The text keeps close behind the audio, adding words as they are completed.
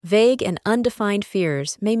Vague and undefined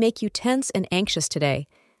fears may make you tense and anxious today,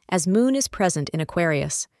 as Moon is present in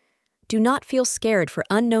Aquarius. Do not feel scared for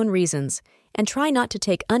unknown reasons, and try not to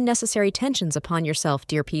take unnecessary tensions upon yourself,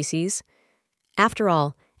 dear Pisces. After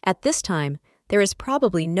all, at this time, there is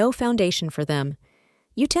probably no foundation for them.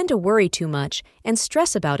 You tend to worry too much and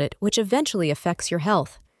stress about it, which eventually affects your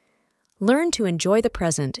health. Learn to enjoy the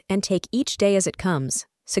present and take each day as it comes,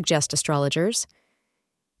 suggest astrologers.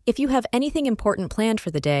 If you have anything important planned for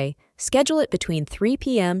the day, schedule it between 3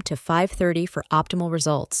 p.m. to 5:30 for optimal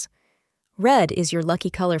results. Red is your lucky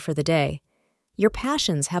color for the day. Your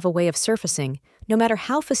passions have a way of surfacing, no matter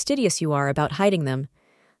how fastidious you are about hiding them.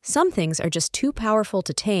 Some things are just too powerful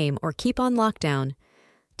to tame or keep on lockdown.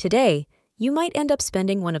 Today, you might end up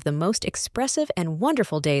spending one of the most expressive and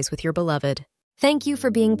wonderful days with your beloved. Thank you for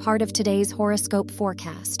being part of today's horoscope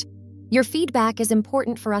forecast. Your feedback is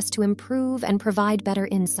important for us to improve and provide better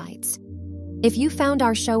insights. If you found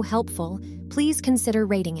our show helpful, please consider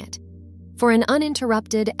rating it. For an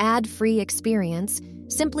uninterrupted, ad-free experience,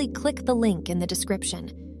 simply click the link in the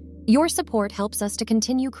description. Your support helps us to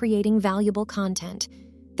continue creating valuable content.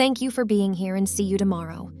 Thank you for being here and see you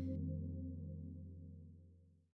tomorrow.